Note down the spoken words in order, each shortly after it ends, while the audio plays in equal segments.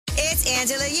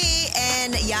Angela Yee,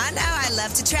 and y'all know I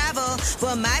love to travel.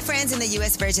 Well, my friends in the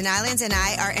U.S. Virgin Islands and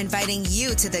I are inviting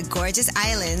you to the gorgeous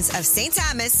islands of St.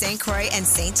 Thomas, St. Croix, and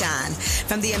St. John.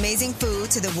 From the amazing food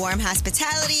to the warm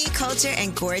hospitality, culture,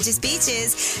 and gorgeous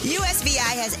beaches, USVI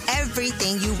has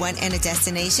everything you want in a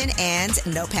destination, and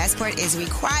no passport is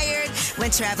required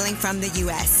when traveling from the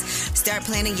U.S. Start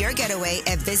planning your getaway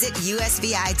at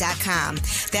visitusvi.com.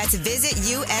 That's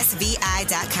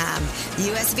visitusvi.com.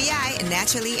 USVI,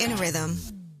 naturally in rhythm.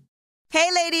 Hey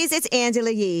ladies, it's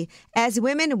Angela Yee. As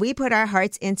women, we put our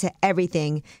hearts into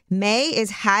everything. May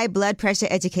is High Blood Pressure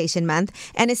Education Month,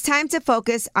 and it's time to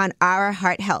focus on our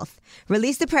heart health.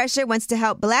 Release the Pressure wants to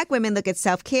help Black women look at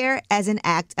self-care as an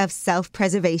act of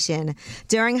self-preservation.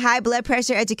 During High Blood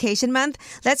Pressure Education Month,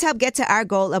 let's help get to our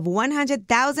goal of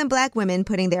 100,000 Black women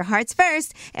putting their hearts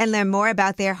first and learn more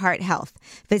about their heart health.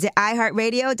 Visit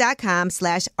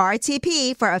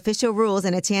iHeartRadio.com/RTP for official rules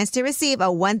and a chance to receive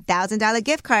a $1,000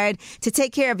 gift card to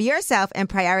take care of yourself and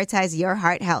prioritize your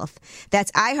heart health. That's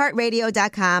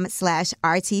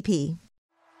iHeartRadio.com/RTP.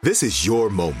 This is your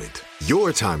moment,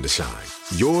 your time to shine,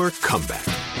 your comeback.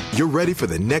 You're ready for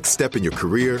the next step in your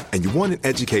career, and you want an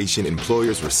education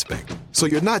employers respect. So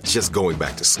you're not just going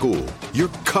back to school, you're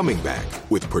coming back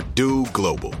with Purdue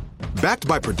Global. Backed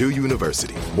by Purdue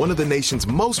University, one of the nation's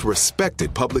most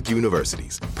respected public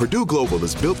universities, Purdue Global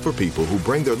is built for people who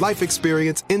bring their life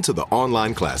experience into the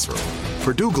online classroom.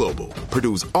 Purdue Global,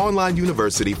 Purdue's online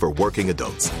university for working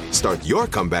adults. Start your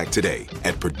comeback today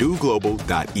at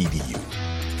purdueglobal.edu.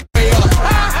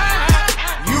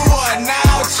 You are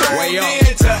now tuned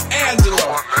in to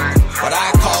Angela, but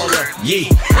I call her Yee.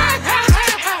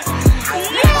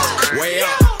 Way up.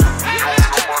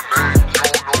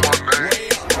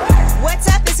 What's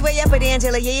up? It's Way Up with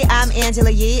Angela Yee. I'm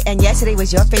Angela Yee, and yesterday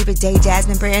was your favorite day,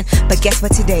 Jasmine Brand. But guess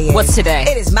what today is? What's today?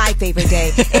 It is my favorite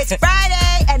day. It's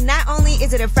Friday, and not only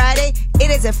is it a Friday,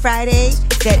 it is a Friday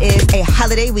that is a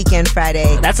holiday weekend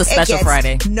Friday. That's a special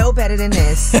Friday. No better than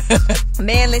this.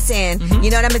 Man, listen, you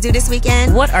know what I'm going to do this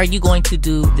weekend? What are you going to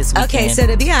do this weekend? Okay, so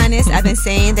to be honest, I've been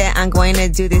saying that I'm going to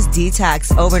do this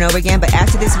detox over and over again, but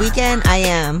after this weekend, I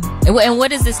am. And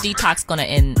what is this detox going to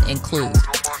include?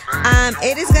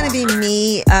 It is going to be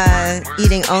me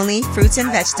eating only fruits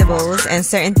and vegetables and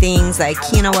certain things like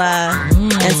quinoa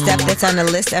and stuff that's on the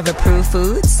list of approved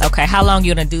foods. Okay, how long are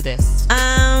you going to do this?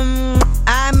 I'm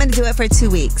going to do it for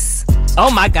 2 weeks. Oh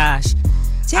my gosh.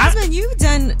 Jasmine, you've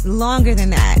done longer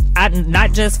than that.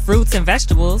 Not just fruits and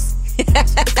vegetables.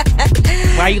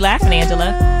 Why are you laughing,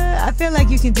 Angela? I feel like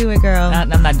you can do it, girl.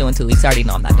 I'm not doing 2 weeks. I already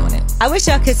know I'm not doing it. I wish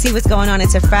y'all could see what's going on.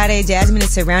 It's a Friday. Jasmine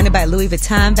is surrounded by Louis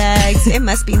Vuitton bags. It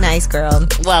must be nice, girl.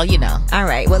 Well, you know. All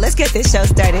right. Well, let's get this show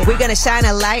started. We're going to shine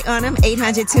a light on them.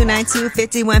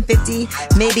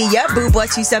 800-292-5150. Maybe your boo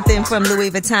bought you something from Louis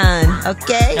Vuitton.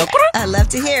 Okay? I love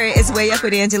to hear it. It's Way Up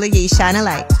with Angela Yee. Shine a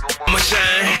light. I'ma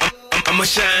shine. I'ma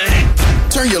shine.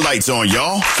 Turn your lights on,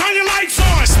 y'all. Turn your lights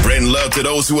on. Spreading love to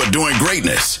those who are doing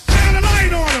greatness. Shine a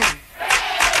light on them.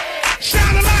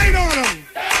 Shine a light on them.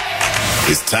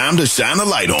 It's time to shine a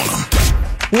light on them.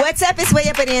 What's up? It's Way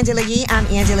Up with Angela Yee. I'm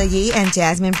Angela Yee, and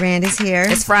Jasmine Brand is here.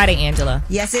 It's Friday, Angela.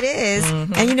 Yes, it is.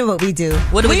 And you know what we do.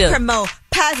 What do we do? We promote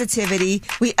positivity.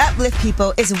 We uplift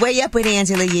people. It's Way Up with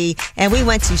Angela Yee, and we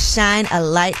want to shine a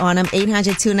light on them.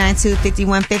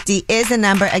 800-292-5150 is the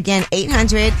number. Again,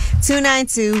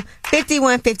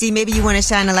 800-292-5150. Maybe you want to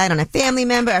shine a light on a family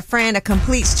member, a friend, a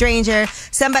complete stranger,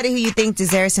 somebody who you think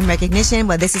deserves some recognition.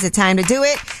 Well, this is the time to do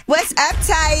it. What's up,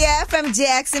 Taya from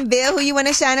Jacksonville? Who you want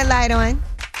to shine a light on?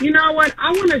 You know what?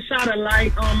 I want to shine a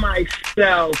light on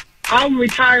myself. I'm a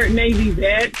retired Navy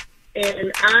vet, and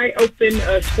I opened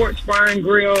a sports bar and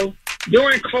grill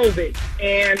during COVID.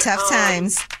 And tough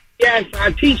times. Yes,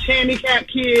 I teach handicapped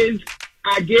kids.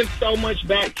 I give so much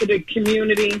back to the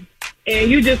community.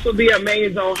 And you just will be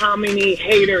amazed on how many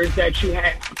haters that you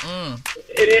have. And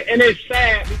it's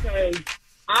sad because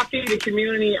I feed the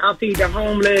community. I feed the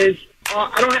homeless.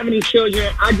 I don't have any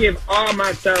children. I give all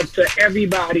my stuff to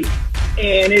everybody.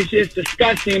 And it's just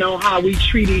disgusting on how we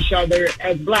treat each other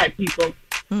as Black people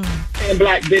and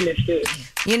Black businesses.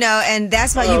 You know, and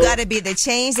that's why you got to be the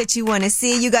change that you want to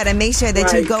see. You got to make sure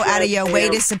that you go out of your way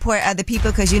to support other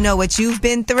people because you know what you've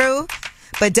been through.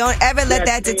 But don't ever let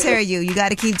that deter you. You got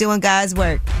to keep doing God's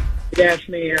work. Yes,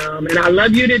 ma'am. And I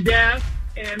love you to death.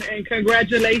 And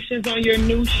congratulations on your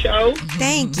new show.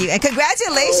 Thank you. And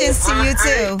congratulations to you,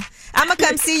 too. I'm going to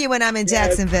come see you when I'm in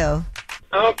Jacksonville.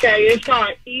 Okay, it's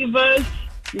on Eva's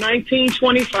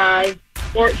 1925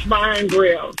 Sports Bar and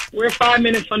Grill. We're 5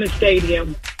 minutes from the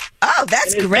stadium. Oh,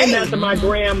 that's great. Named after my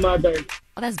grandmother.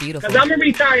 Oh, that's beautiful. Because I'm a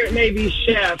retired Navy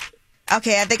chef.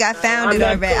 Okay, I think I found it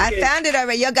already. I found it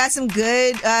already. Y'all got some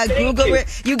good Google.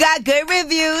 You got good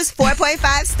reviews.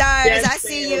 4.5 stars. Yes, I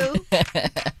see you.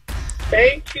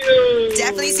 Thank you.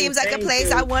 Definitely seems like a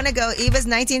place I want to go. Eva's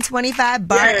 1925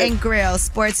 Bar and Grill,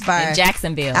 sports bar. In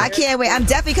Jacksonville. I can't wait. I'm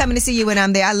definitely coming to see you when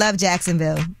I'm there. I love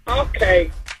Jacksonville. Okay.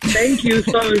 Thank you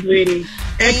so, sweetie.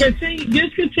 And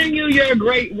continue your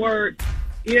great work,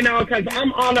 because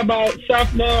I'm all about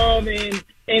self-love and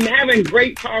having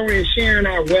great power and sharing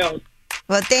our wealth.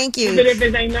 Well, thank you. Even if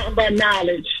it ain't nothing but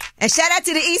knowledge. And shout out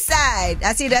to the East Side.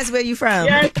 I see that's where you from.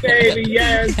 Yes, baby.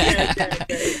 Yes.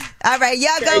 All right,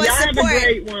 y'all go and support. Have a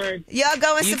great one. Y'all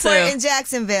go and You support too. in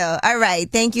Jacksonville. All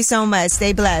right, thank you so much.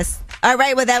 Stay blessed. All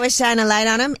right, well, that was Shine a Light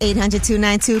on them.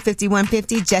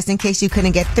 800-292-5150. Just in case you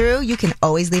couldn't get through, you can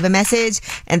always leave a message,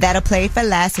 and that'll play for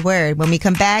last word. When we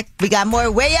come back, we got more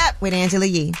Way Up with Angela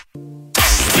Yee.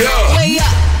 Yeah. Way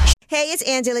Up. Hey, it's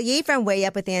Angela Yee from Way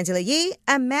Up with Angela Yee.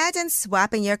 Imagine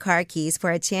swapping your car keys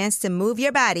for a chance to move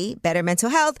your body, better mental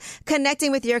health, connecting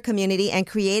with your community, and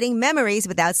creating memories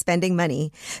without spending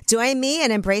money. Join me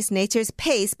and embrace nature's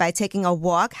pace by taking a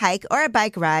walk, hike, or a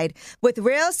bike ride with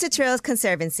Rails to Trails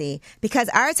Conservancy, because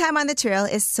our time on the trail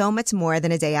is so much more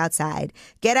than a day outside.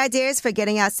 Get ideas for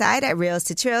getting outside at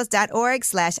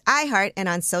railstotrails.org/iHeart and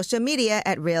on social media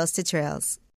at Rails to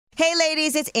Trails. Hey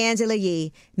ladies, it's Angela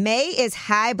Yee. May is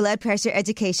High Blood Pressure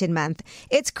Education Month.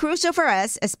 It's crucial for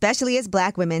us, especially as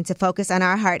Black women, to focus on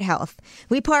our heart health.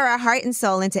 We pour our heart and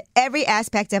soul into every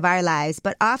aspect of our lives,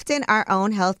 but often our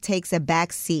own health takes a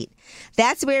back seat.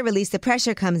 That's where Release the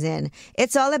Pressure comes in.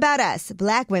 It's all about us,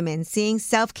 Black women, seeing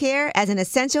self-care as an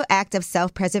essential act of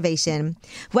self-preservation.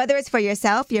 Whether it's for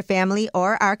yourself, your family,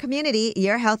 or our community,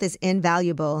 your health is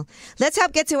invaluable. Let's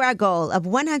help get to our goal of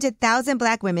 100,000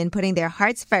 Black women putting their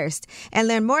hearts first and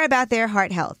learn more about their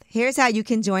heart health. Here's how you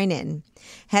can join in.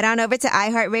 Head on over to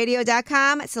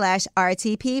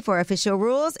iHeartRadio.com/RTP for official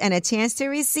rules and a chance to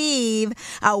receive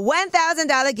a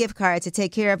 $1,000 gift card to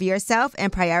take care of yourself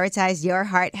and prioritize your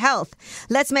heart health.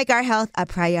 Let's make our health a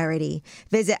priority.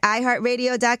 Visit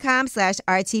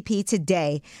iHeartRadio.com/RTP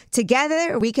today.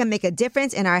 Together, we can make a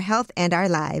difference in our health and our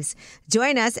lives.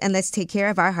 Join us and let's take care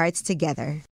of our hearts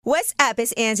together. What's up?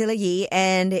 It's Angela Yee,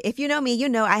 and if you know me, you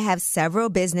know I have several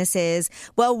businesses.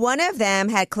 Well, one of them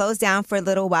had closed down for a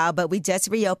little while, but we just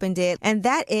reopened it, and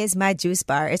that is my juice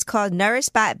bar. It's called Nourish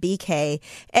Spot BK,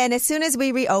 and as soon as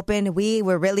we reopened, we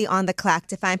were really on the clock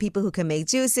to find people who can make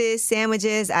juices,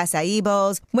 sandwiches, acai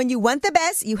bowls. When you want the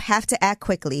best, you have to act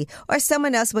quickly, or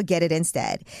someone else will get it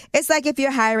instead. It's like if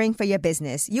you're hiring for your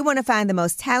business. You want to find the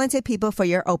most talented people for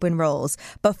your open roles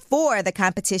before the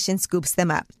competition scoops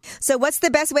them up. So what's the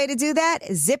best way to do that?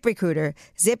 ZipRecruiter.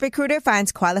 ZipRecruiter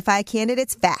finds qualified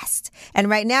candidates fast. And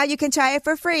right now you can try it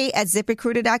for free at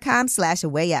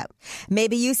ZipRecruiter.com/wayup.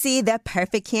 Maybe you see the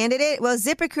perfect candidate? Well,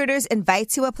 ZipRecruiter's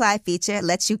Invite to Apply feature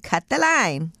lets you cut the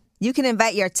line. You can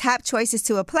invite your top choices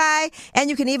to apply, and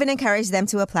you can even encourage them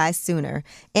to apply sooner.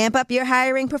 Amp up your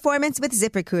hiring performance with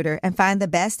ZipRecruiter and find the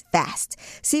best fast.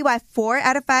 See why 4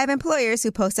 out of 5 employers who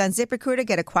post on ZipRecruiter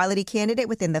get a quality candidate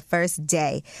within the first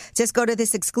day. Just go to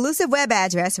this exclusive web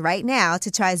address right now to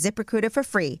try ZipRecruiter for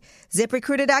free.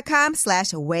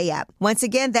 ZipRecruiter.com/wayup. Once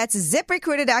again, that's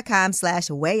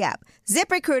ZipRecruiter.com/wayup.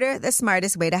 ZipRecruiter, the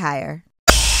smartest way to hire.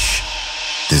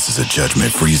 This is a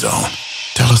judgment-free zone.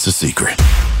 Tell us a secret.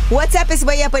 What's up? It's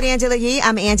Way Up with Angela Yee.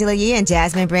 I'm Angela Yee, and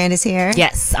Jasmine Brand is here.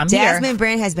 Yes, I'm here. Jasmine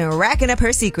Brand has been racking up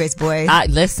her secrets, boys.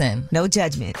 Listen. No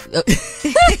judgment.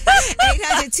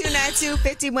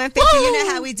 800-292-5150. You know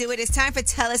how we do it. It's time for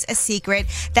Tell Us a Secret.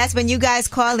 That's when you guys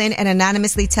call in and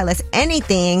anonymously tell us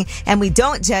anything, and we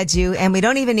don't judge you, and we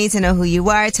don't even need to know who you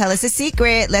are. Tell us a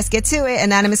secret. Let's get to it.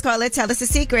 Anonymous caller, tell us a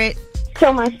secret.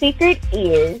 So my secret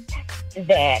is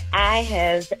that I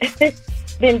have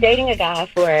been dating a guy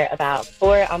for about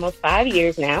 4, almost 5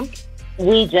 years now.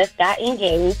 We just got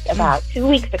engaged about 2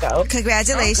 weeks ago.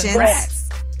 Congratulations. Congrats.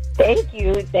 Thank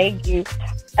you.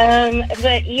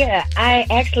 But yeah,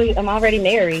 I'm already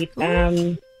married.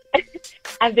 I've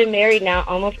been married now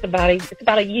almost about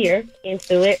a year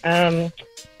into it.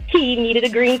 He needed a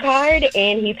green card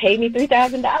and he paid me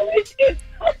 $3,000.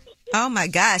 Oh my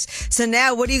gosh. So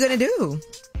now what are you going to do?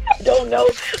 I don't know.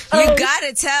 You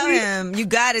gotta tell him. You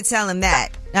gotta tell him that.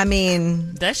 I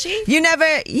mean, does she? You never,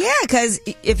 because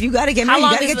if you gotta get married, you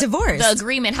gotta get divorced. The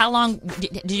agreement, how long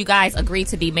did you guys agree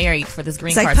to be married for this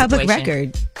green card card situation? It's like public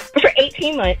record. For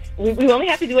 18 months. We only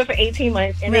have to do it for 18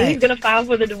 months, and then he's gonna file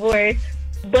for the divorce.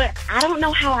 But I don't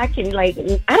know how I can, I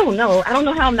don't know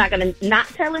how I'm not going to not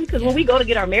tell him, because when we go to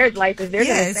get our marriage license, they're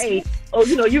going to say, oh,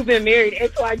 you've been married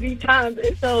XYZ times.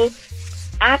 And so,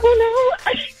 I don't know.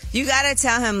 You gotta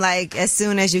tell him like as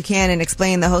soon as you can and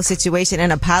explain the whole situation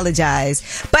and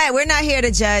apologize. But we're not here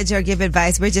to judge or give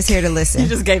advice. We're just here to listen. You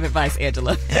just gave advice,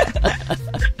 Angela.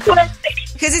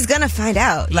 Because he's gonna find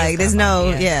out. Like there's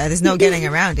no getting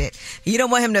around it. You don't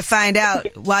want him to find out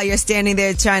while you're standing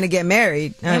there trying to get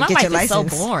married. My get life your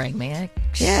license. is so boring, man.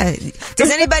 Yeah. Does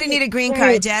anybody need a green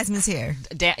card? Jasmine's here.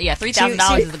 Yeah,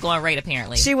 $3,000 is the going rate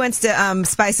apparently. She wants to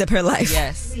spice up her life.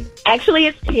 Yes. Actually,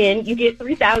 it's 10. You get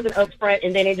 $3,000 up front,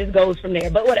 and then it just goes from there.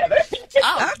 But whatever.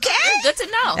 Oh, okay. Good to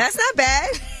know. That's not bad.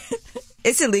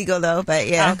 It's illegal though, but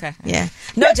yeah. Oh, okay. Yeah.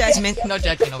 No judgment. No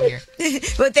judgment over here.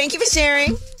 Well, thank you for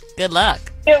sharing. Good luck.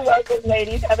 You're welcome,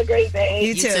 ladies. Have a great day.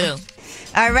 You too.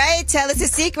 All right. Tell us a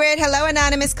secret. Hello,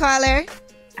 anonymous caller.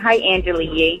 Hi, Angela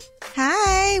Yee.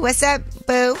 Hi. What's up,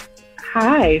 boo?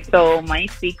 Hi. So my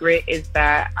secret is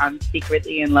that I'm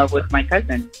secretly in love with my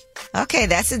cousin. Okay,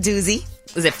 that's a doozy.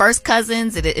 Is it first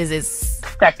cousins? Is it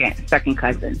second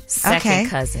cousin? Second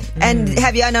cousin. And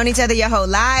have y'all known each other your whole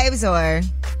lives, or?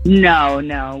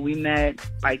 No. We met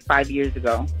like 5 years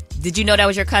ago. Did you know that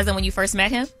was your cousin when you first met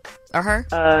him or her?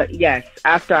 Yes.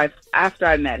 After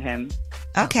I met him.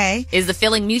 Okay. Is the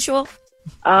feeling mutual?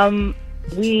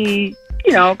 We,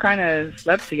 kind of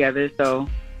slept together, so.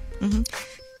 Mm-hmm.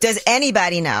 Does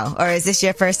anybody know, or is this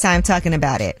your first time talking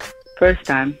about it? First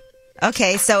time.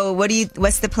 Okay, so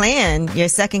what's the plan? Your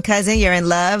second cousin, you're in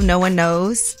love, no one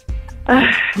knows?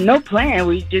 No plan.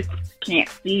 We just can't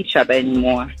see each other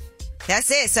anymore. That's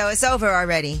it, so it's over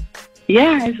already?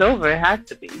 Yeah, it's over. It has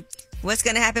to be. What's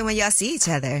going to happen when y'all see each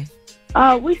other?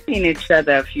 We've seen each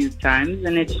other a few times,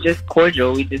 and it's just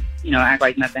cordial. We just, act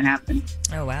like nothing happened.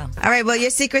 Oh, wow. All right, well, your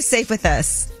secret's safe with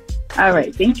us. All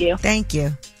right, thank you. Thank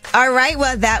you. All right,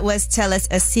 well, that was Tell Us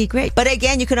a Secret. But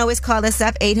again, you can always call us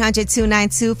up,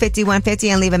 800-292-5150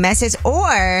 and leave a message.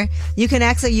 Or you can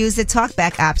actually use the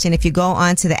talkback option. If you go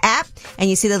onto the app and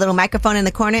you see the little microphone in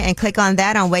the corner and click on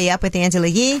that on Way Up with Angela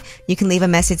Yee, you can leave a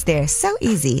message there. So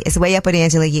easy. It's Way Up with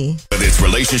Angela Yee. Whether it's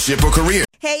relationship or career.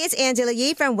 Hey, it's Angela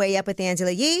Yee from Way Up with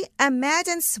Angela Yee.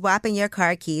 Imagine swapping your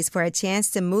car keys for a chance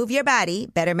to move your body,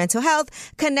 better mental health,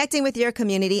 connecting with your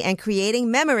community, and creating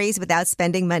memories without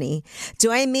spending money.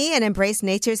 Join me and embrace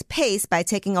nature's pace by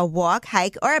taking a walk,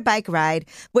 hike, or a bike ride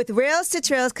with Rails to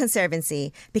Trails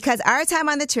Conservancy, because our time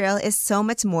on the trail is so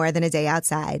much more than a day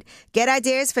outside. Get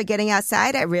ideas for getting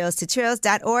outside at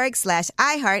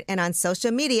railstotrails.org/iHeart and on social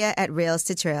media at Rails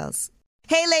to Trails.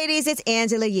 Hey ladies, it's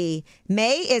Angela Yee.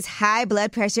 May is High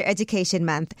Blood Pressure Education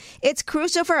Month. It's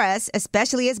crucial for us,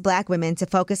 especially as Black women, to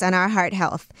focus on our heart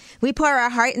health. We pour our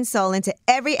heart and soul into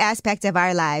every aspect of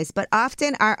our lives, but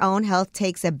often our own health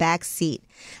takes a back seat.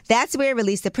 That's where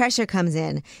Release the Pressure comes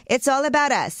in. It's all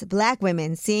about us, Black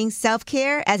women, seeing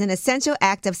self-care as an essential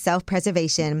act of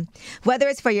self-preservation. Whether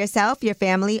it's for yourself, your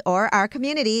family, or our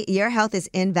community, your health is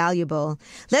invaluable.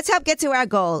 Let's help get to our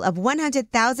goal of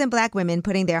 100,000 Black women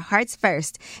putting their hearts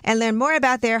first and learn more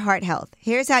about their heart health.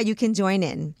 Here's how you can join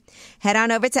in. Head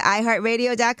on over to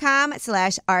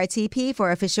iHeartRadio.com/RTP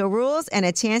for official rules and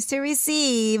a chance to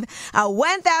receive a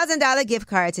 $1,000 gift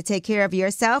card to take care of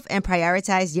yourself and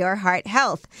prioritize your heart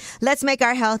health. Let's make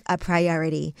our health a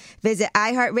priority. Visit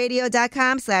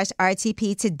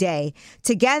iHeartRadio.com/RTP today.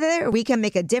 Together, we can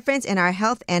make a difference in our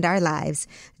health and our lives.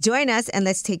 Join us and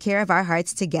let's take care of our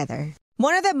hearts together.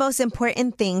 One of the most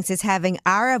important things is having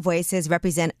our voices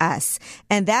represent us.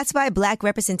 And that's why Black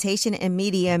representation in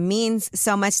media means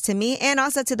so much to me and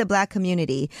also to the Black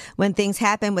community. When things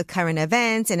happen with current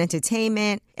events and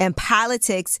entertainment and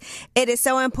politics, it is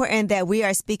so important that we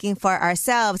are speaking for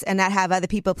ourselves and not have other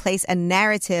people place a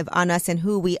narrative on us and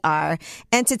who we are,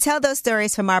 and to tell those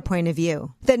stories from our point of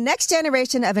view. The next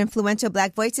generation of influential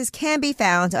Black voices can be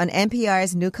found on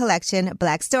NPR's new collection,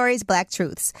 Black Stories, Black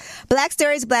Truths. Black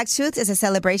Stories, Black Truths is a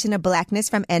celebration of Blackness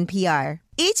from NPR.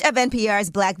 Each of NPR's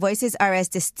Black voices are as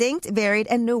distinct, varied,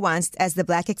 and nuanced as the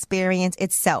Black experience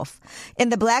itself. In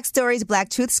the Black Stories, Black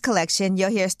Truths collection,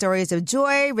 you'll hear stories of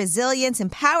joy, resilience,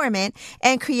 empowerment,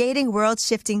 and creating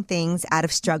world-shifting things out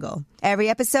of struggle. Every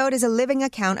episode is a living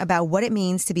account about what it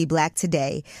means to be Black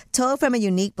today, told from a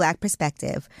unique Black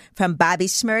perspective. From Bobby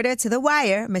Shmurda to The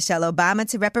Wire, Michelle Obama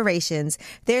to reparations,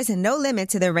 there's no limit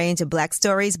to the range of Black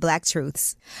stories, Black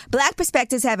truths. Black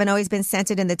perspectives haven't always been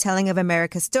centered in the telling of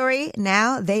America's story.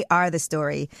 Now they are the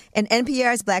story. In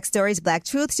NPR's Black Stories, Black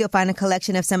Truths, you'll find a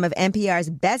collection of some of NPR's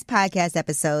best podcast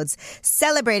episodes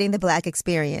celebrating the Black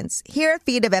experience. Hear a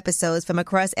feed of episodes from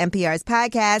across NPR's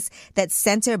podcasts that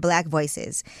center Black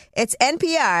voices. It's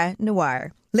NPR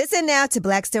Noir. Listen now to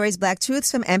Black Stories, Black Truths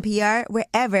from NPR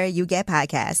wherever you get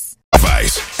podcasts.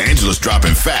 Advice. Angela's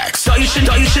dropping facts. So you should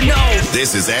know.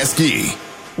 This is Ask Yee.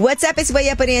 What's up? It's Way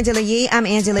Up with Angela Yee. I'm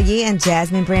Angela Yee, and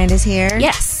Jasmine Brand is here.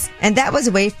 Yes. And that was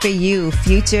Wait For You,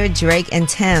 Future, Drake, and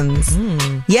Tems.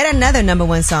 Yet another number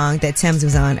one song that Tems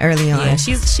was on early on. Yeah,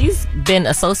 she's been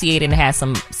associated and has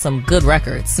some good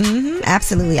records.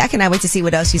 Absolutely. I cannot wait to see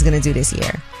what else she's going to do this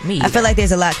year. Me I feel either. like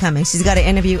there's a lot coming. She's got an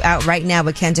interview out right now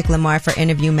with Kendrick Lamar for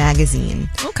Interview Magazine.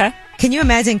 Okay. Can you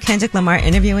imagine Kendrick Lamar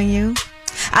interviewing you?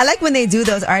 I like when they do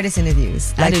those artist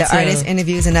interviews. I Like do the too. artist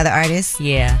interviews another artist.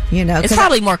 Yeah. You know, It's 'cause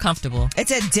probably more comfortable.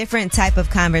 it's a different type of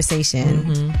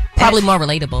conversation. Probably more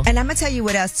relatable. And I'm going to tell you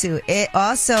what else too. It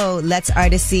also lets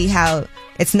artists see how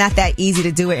it's not that easy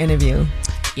to do an interview.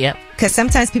 Yep. Because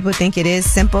sometimes people think it is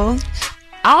simple.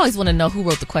 I always want to know who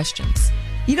wrote the questions.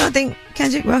 You don't think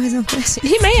Kendrick wrote his own questions?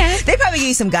 He may have. They probably give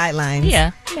you some guidelines.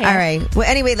 Yeah. he may All have. right. Well,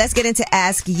 anyway, let's get into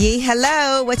Ask Yee.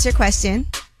 Hello. What's your question?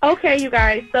 Okay, you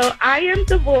guys. So I am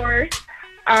divorced.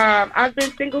 I've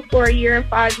been single for a year and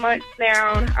 5 months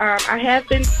now. I have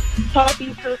been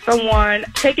talking to someone,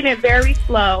 taking it very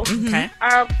slow. Okay.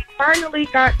 Finally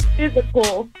got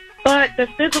physical, but the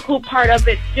physical part of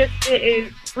it just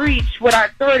didn't reach what I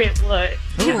thought it would.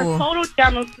 He's a Ooh. total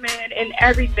gentleman and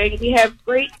everything. We have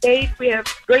great dates. We have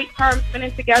great time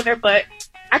spending together, but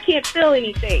I can't feel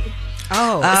anything.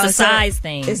 Oh, It's a size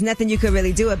thing. There's nothing you could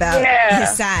really do about Yeah.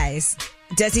 his size.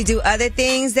 Does he do other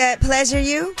things that pleasure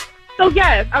you? So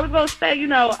yes, I was going to say,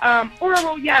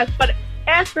 oral, yes, but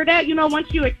after that, once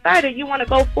you're excited, you want to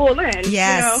go full in.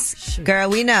 Yes. Girl,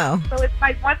 we know. So it's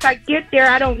like once I get there,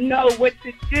 I don't know what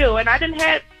to do. And I didn't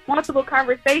have multiple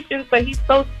conversations, but he's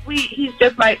so sweet. He's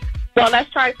just like, well,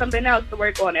 let's try something else to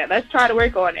work on it. Let's try to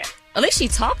work on it. At least she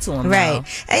talked to him. Right.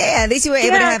 though. Yeah, at least you were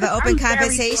able to have an 'cause open I'm very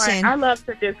conversation. blunt. I love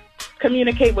to just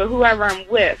communicate with whoever I'm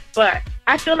with, but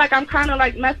I feel like I'm kind of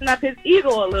like messing up his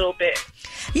ego a little bit.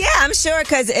 Yeah, I'm sure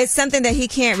because it's something that he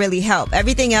can't really help.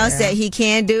 Everything else that he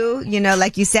can do,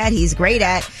 like you said, he's great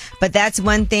at. But that's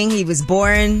one thing. He was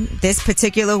born this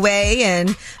particular way.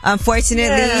 And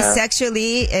unfortunately, Yeah.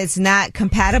 sexually, it's not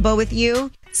compatible with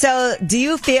you. So do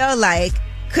you feel like,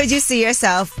 could you see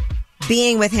yourself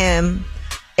being with him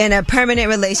in a permanent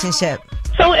relationship?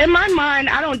 So in my mind,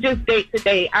 I don't just date to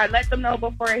date. I let them know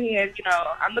beforehand,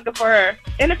 I'm looking for,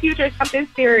 in the future, something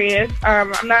serious.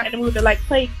 I'm not in the mood to,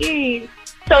 play games.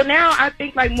 So now I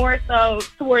think, more so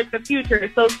towards the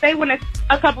future. So say when it's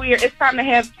a couple years, it's time to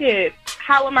have kids.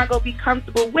 How am I going to be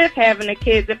comfortable with having the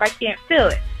kids if I can't feel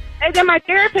it? And then my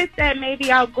therapist said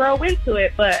maybe I'll grow into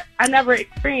it, but I never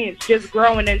experienced just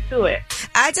growing into it.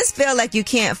 I just feel like you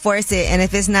can't force it. And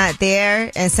if it's not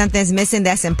there and something's missing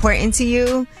that's important to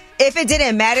you, if it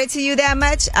didn't matter to you that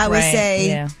much, I would Right, say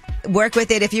yeah. work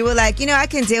with it. If you were like, I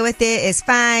can deal with it. It's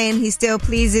fine. He still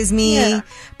pleases me. Yeah.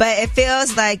 But it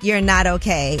feels like you're not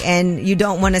okay and you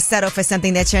don't want to settle for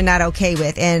something that you're not okay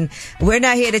with. And we're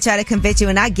not here to try to convince you.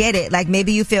 And I get it. Like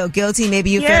maybe you feel guilty. Maybe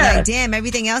you feel Yeah. like, damn,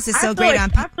 everything else is so I great feel,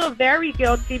 on I feel very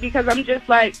guilty because I'm just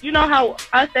like, how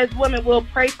us as women will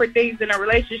pray for things in a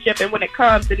relationship, and when it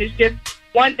comes and it's just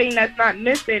one thing that's not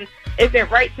missing, is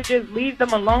it right to just leave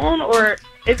them alone, or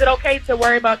is it okay to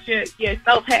worry about your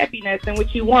self-happiness and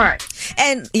what you want?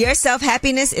 And your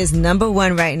self-happiness is number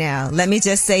one right now. Let me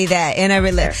just say that.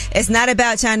 It's not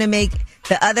about trying to make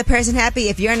the other person happy.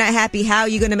 If you're not happy, how are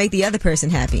you going to make the other person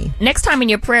happy? Next time in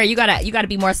your prayer, you gotta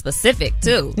be more specific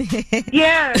too.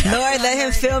 Yeah. Lord, let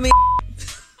him feel me.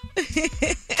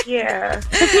 Yeah.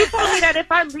 'Cause he told me that if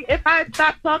I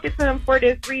stop talking to him for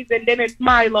this reason, then it's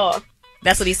my loss.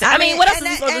 That's what he said. I mean, what else is he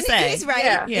and supposed to say? He's right.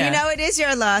 Yeah. Yeah. It is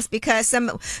your loss because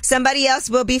somebody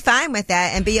else will be fine with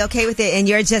that and be okay with it, and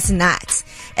you're just not.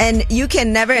 And you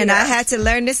can never, and I had to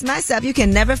learn this myself, you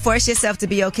can never force yourself to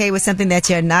be okay with something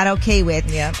that you're not okay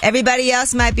with. Yeah. Everybody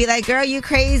else might be like, girl, you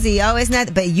crazy. Oh, it's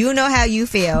not, but you know how you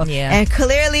feel. Yeah. And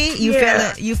clearly you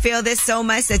Yeah. you feel this so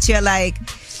much that you're like,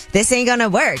 this ain't gonna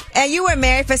work. And you were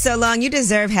married for so long, you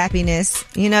deserve happiness.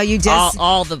 You just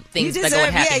all the things you that deserve, go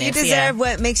with happiness. you deserve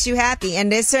what makes you happy.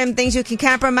 And there's certain things you can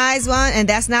compromise on, and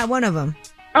that's not one of them.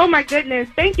 Oh my goodness.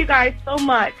 Thank you guys so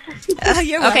much.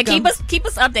 You're Okay, welcome. keep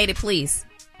us updated, please.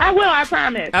 I will, I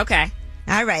promise. Okay.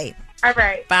 All right. All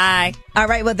right. Bye. All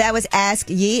right. Well, that was Ask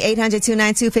Yee.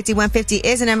 800-292-5150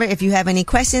 is the number. If you have any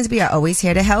questions, we are always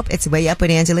here to help. It's Way Up with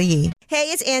Angela Yee.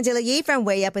 Hey, it's Angela Yee from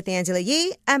Way Up with Angela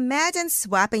Yee. Imagine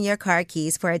swapping your car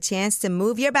keys for a chance to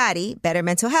move your body, better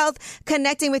mental health,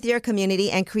 connecting with your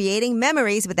community, and creating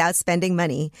memories without spending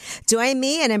money. Join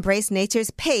me and embrace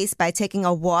nature's pace by taking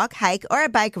a walk, hike, or a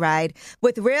bike ride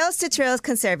with Rails to Trails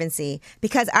Conservancy,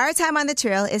 because our time on the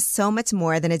trail is so much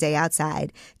more than a day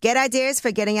outside. Get ideas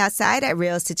for getting outside at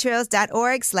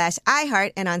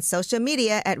railstotrails.org/iHeart and on social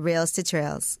media at Rails to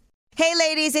Trails. Hey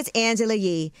ladies, it's Angela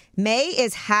Yee. May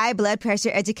is High Blood Pressure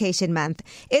Education Month.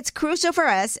 It's crucial for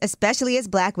us, especially as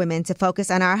Black women, to focus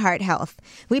on our heart health.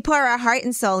 We pour our heart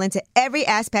and soul into every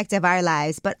aspect of our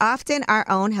lives, but often our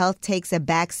own health takes a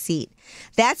back seat.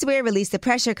 That's where Release the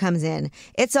Pressure comes in.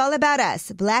 It's all about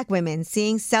us, Black women,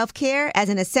 seeing self-care as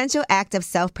an essential act of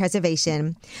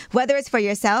self-preservation. Whether it's for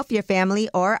yourself, your family,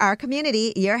 or our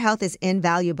community, your health is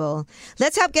invaluable.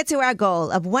 Let's help get to our goal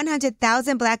of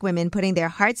 100,000 Black women putting their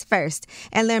hearts first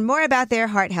and learn more about their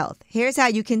heart health. Here's how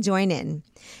you can join in.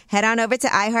 Head on over to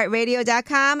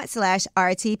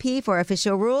iHeartRadio.com/RTP for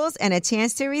official rules and a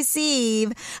chance to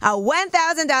receive a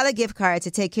 $1,000 gift card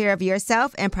to take care of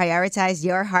yourself and prioritize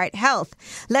your heart health.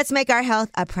 Let's make our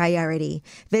health a priority.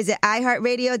 Visit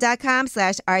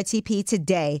iHeartRadio.com/RTP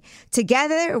today.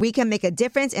 Together, we can make a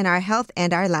difference in our health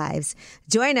and our lives.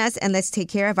 Join us and let's take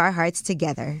care of our hearts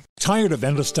together. Tired of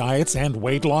endless diets and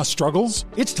weight loss struggles?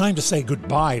 It's time to say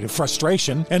goodbye to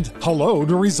frustration and hello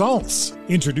to results.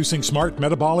 Introducing Smart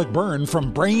Metabolic Burn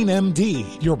from Brain MD,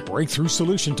 your breakthrough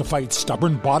solution to fight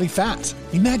stubborn body fat.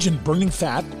 Imagine burning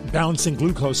fat, balancing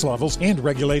glucose levels, and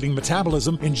regulating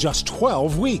metabolism in just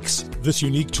 12 weeks. This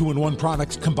unique 2-in-1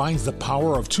 product combines the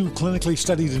power of 2 clinically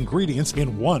studied ingredients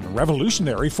in one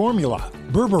revolutionary formula.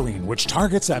 Berberine, which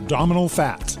targets abdominal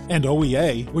fat, and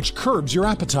OEA, which curbs your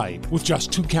appetite. With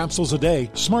just 2 capsules a day,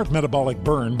 Smart Metabolic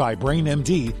Burn by Brain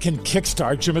MD can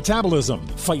kickstart your metabolism,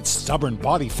 fight stubborn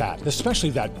body fat, especially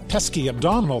that pesky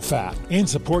abdominal fat, and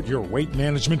support your weight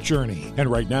management journey.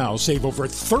 And right now, save over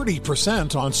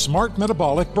 30% on Smart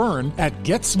Metabolic Burn at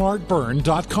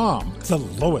GetSmartBurn.com. The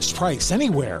lowest price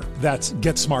anywhere. That's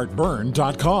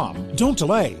GetSmartBurn.com. Don't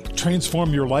delay.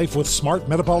 Transform your life with Smart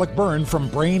Metabolic Burn from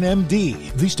Brain MD.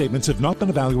 These statements have not been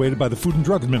evaluated by the Food and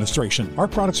Drug Administration. Our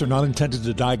products are not intended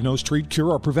to diagnose, treat,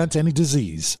 cure, or prevent any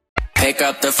disease. Pick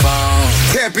up the phone.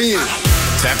 Tap in.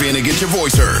 Tap in and get your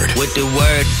voice heard. What the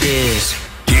word is.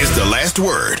 Here's the last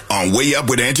word on Way Up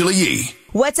with Angela Yee.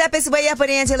 What's up? It's Way Up with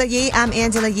Angela Yee. I'm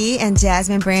Angela Yee, and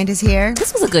Jasmine Brand is here.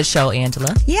 This was a good show,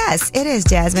 Angela. Yes, it is,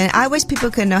 Jasmine. I wish people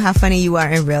could know how funny you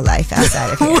are in real life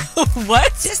outside of here.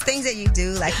 What? Just things that you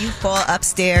do, like you fall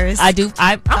upstairs. I do.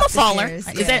 I'm a faller.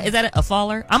 Stairs, Is that a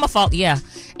faller? I'm a fall. Yeah.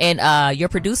 And your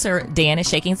producer Dan is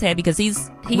shaking his head because he's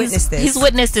witnessed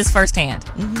this firsthand.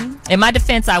 Mm-hmm. In my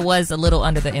defense, I was a little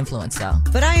under the influence, though.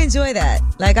 But I enjoy that.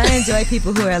 Like I enjoy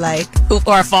people who are like who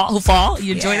fall.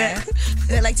 You enjoy that?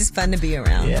 They're like just fun to be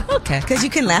around. Yeah. Okay. Because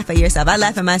you can laugh at yourself. I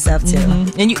laugh at myself too.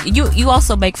 Mm-hmm. And you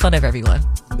also make fun of everyone.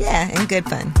 Yeah, and good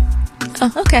fun.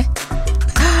 Oh, okay.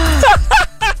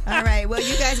 All right. Well,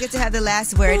 you guys get to have the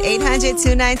last word.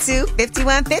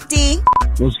 800-292-5150.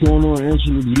 What's going on,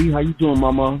 Angela Yee? How you doing,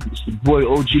 mama? It's the boy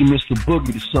OG Mr.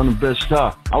 Boogie, the son of Best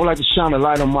Star. I would like to shine a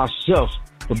light on myself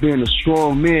for being a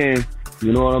strong man.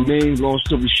 You know what I mean? Long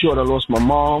story short, I lost my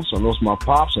moms, I lost my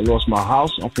pops, I lost my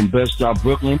house. I'm from Bed-Stuy,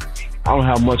 Brooklyn. I don't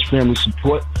have much family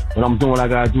support, but I'm doing what I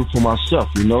gotta do for myself,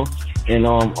 you know? And I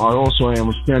also am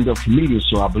a stand-up comedian,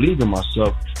 so I believe in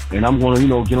myself. And I'm gonna,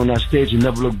 get on that stage and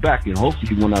never look back. And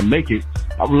hopefully when I make it,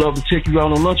 I would love to take you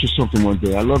out on lunch or something one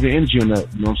day. I love your energy on that,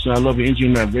 you know what I'm saying? I love your energy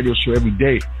on that radio show every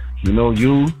day. You know,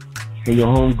 you and your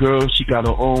homegirl, she got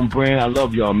her own brand. I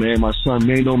love y'all, man. My son,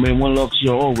 Mano, man, one love to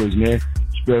y'all always, man.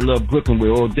 Spread love Brooklyn way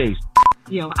all day.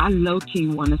 Yo, I low-key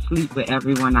want to sleep with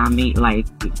everyone I meet, like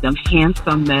them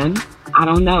handsome men. I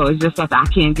don't know. It's just like I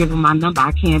can't give them my number.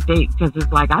 I can't date because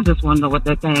it's like I just want to know what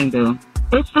that thing do.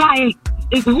 It's like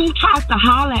who tries to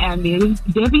holler at me?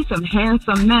 There be some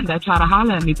handsome men that try to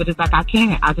holler at me, but it's like I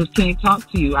can't. I just can't talk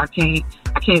to you. I can't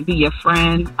be your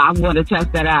friend. I want to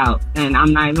test that out, and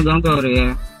I'm not even gonna go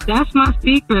there. That's my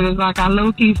secret. It's like I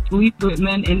low-key sleep with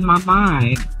men in my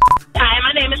mind. Hi,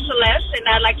 my name is Celeste, and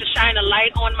I'd like to shine a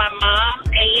light on my mom,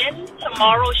 Ann.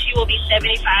 Tomorrow she will be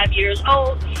 75 years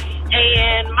old,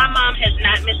 and my mom has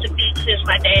not missed a beat since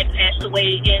my dad passed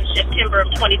away in September of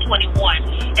 2021,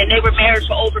 and they were married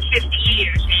for over 50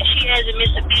 years, and she hasn't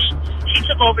missed a beat. She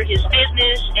took over his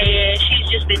business, and she's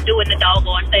just been doing the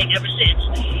doggone thing ever since.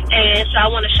 And so I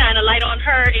want to shine a light on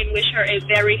her and wish her a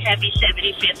very happy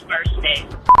 75th birthday.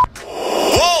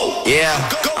 Whoa! Yeah.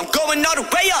 I'm going all the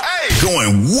way up. Hey.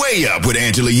 Going way up with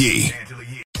Angela Yee.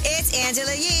 It's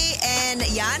Angela Yee, and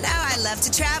y'all know I love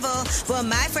to travel. Well,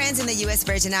 my friends in the U.S.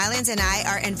 Virgin Islands and I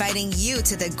are inviting you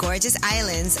to the gorgeous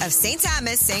islands of St.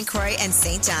 Thomas, St. Croix, and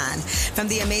St. John. From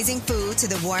the amazing food to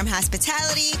the warm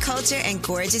hospitality, culture, and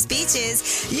gorgeous beaches,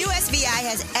 USVI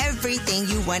has everything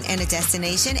you want in a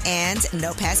destination, and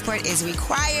no passport is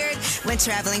required when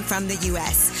traveling from the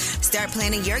U.S. Start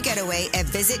planning your getaway at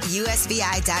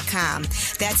visitusvi.com.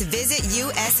 That's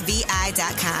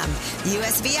visitusvi.com.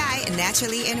 USVI,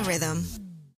 naturally in rhythm.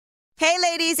 Hey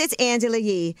ladies, it's Angela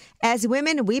Yee. As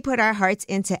women, we put our hearts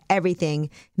into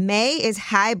everything. May is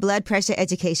High Blood Pressure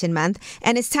Education Month,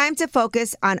 and it's time to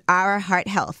focus on our heart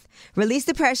health. Release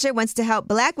the Pressure wants to help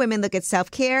Black women look at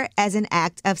self-care as an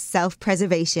act of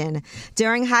self-preservation.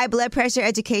 During High Blood Pressure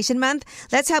Education Month,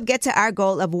 let's help get to our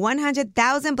goal of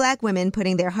 100,000 Black women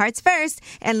putting their hearts first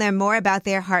and learn more about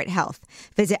their heart health.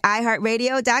 Visit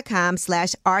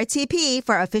iHeartRadio.com/RTP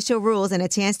for official rules and a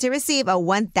chance to receive a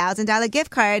 $1,000 gift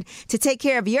card to take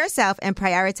care of yourself and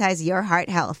prioritize your heart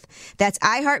health. That's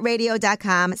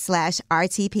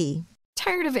iHeartRadio.com/RTP.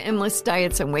 Tired of endless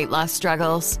diets and weight loss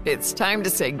struggles? It's time to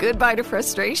say goodbye to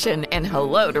frustration and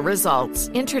hello to results.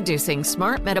 Introducing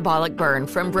Smart Metabolic Burn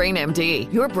from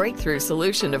BrainMD, your breakthrough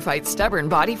solution to fight stubborn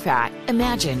body fat.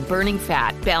 Imagine burning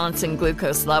fat, balancing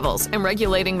glucose levels, and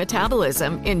regulating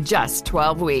metabolism in just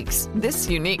 12 weeks. This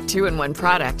unique 2-in-1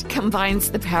 product combines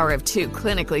the power of 2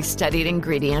 clinically studied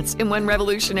ingredients in one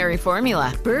revolutionary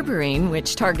formula. Berberine,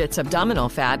 which targets abdominal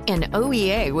fat, and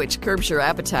OEA, which curbs your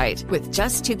appetite. With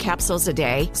just 2 capsules a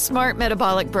day, Smart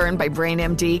Metabolic Burn by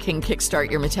BrainMD can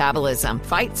kickstart your metabolism,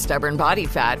 fight stubborn body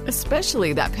fat,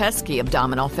 especially that pesky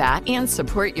abdominal fat, and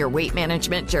support your weight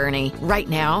management journey. Right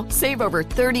now, save over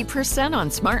 30% on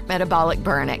Smart Metabolic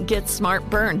Burn at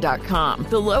GetSmartBurn.com.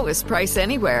 The lowest price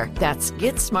anywhere. That's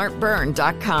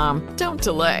GetSmartBurn.com. Don't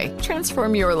delay.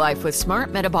 Transform your life with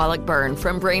Smart Metabolic Burn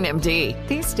from BrainMD.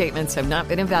 These statements have not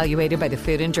been evaluated by the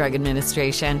Food and Drug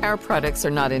Administration. Our products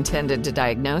are not intended to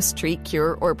diagnose, treat,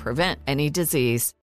 cure, or prevent any disease.